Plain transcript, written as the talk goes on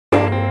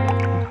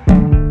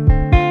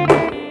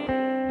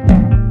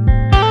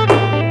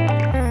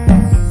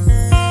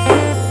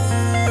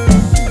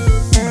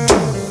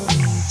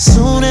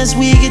as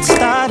we get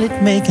started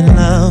making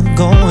love,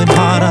 going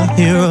hard, I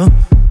hear a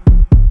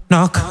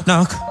knock,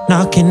 knock,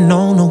 knocking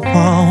on the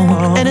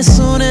wall. And as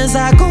soon as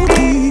I go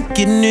deep,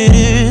 getting it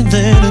in,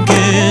 then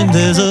again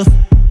there's a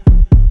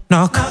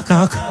knock,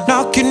 knock,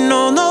 knocking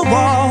on the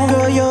wall.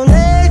 Girl, your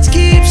legs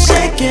keep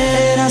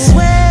shaking, I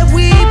swear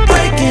we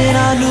breaking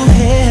our new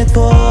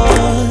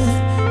headboard,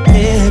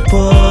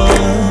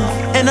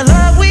 headboard. And the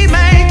love we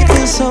make, it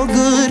feels so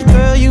good.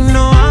 Girl, you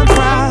know I'm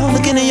proud.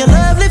 Looking at your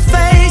lovely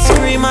face,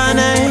 scream my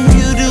name.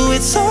 You do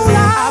it so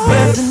loud. I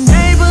bet the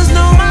neighbors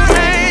know my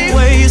name.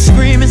 Where you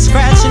screaming,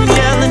 scratching,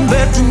 yelling.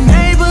 Bet the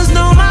neighbors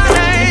know my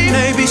name.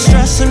 They be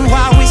stressing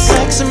while we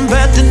sexing.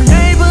 Bet the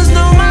neighbors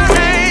know my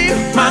name.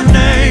 My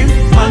name,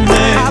 my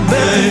name. I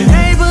bet the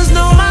neighbors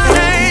know my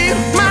name.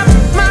 My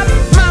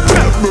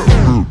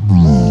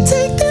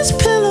Take this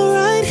pillow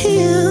right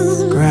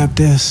here. Grab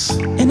this.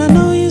 And I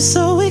know you're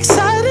so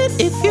excited.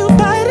 If you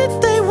bite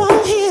it, they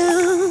won't hear.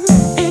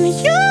 And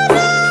you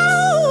know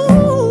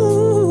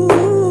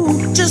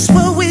just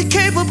what we're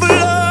capable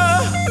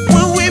of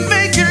when we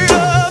make it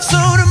love. So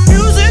the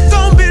music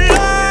gon' be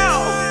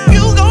loud,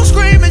 you gon'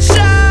 scream and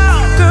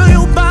shout. Girl,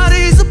 your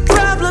body's a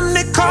problem,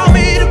 they call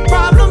me the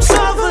problem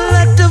solver.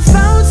 Let the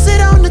phone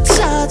sit on the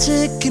charge,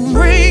 it can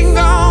ring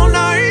all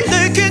night.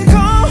 They can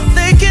call,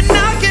 they can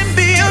knock and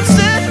be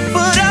upset,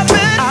 but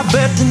I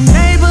bet the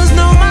neighbors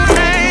know my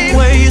name.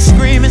 Where you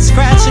screaming,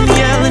 scratching,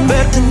 yelling.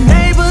 Bet the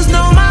neighbors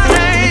know my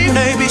name.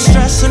 They be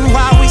stressing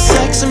while we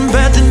sexing.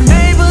 Bet the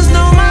neighbors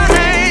know my name.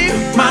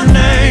 My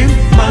name,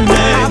 my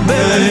name. I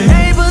bet the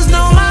neighbors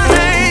know my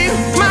name.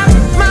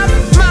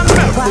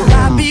 While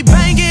I be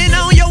banging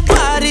on your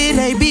body,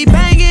 they be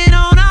banging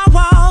on our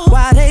wall.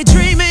 While they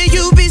dreaming,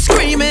 you be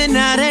screaming.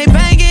 Now they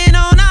banging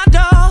on our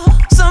door.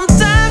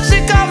 Sometimes she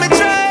call me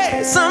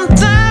Trey,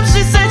 sometimes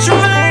she say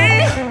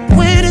Trey.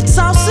 When it's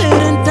all said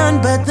and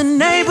done, but the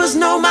neighbors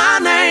know my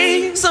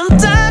name.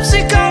 Sometimes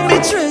she call me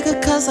Trigger,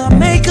 cause I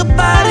make her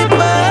body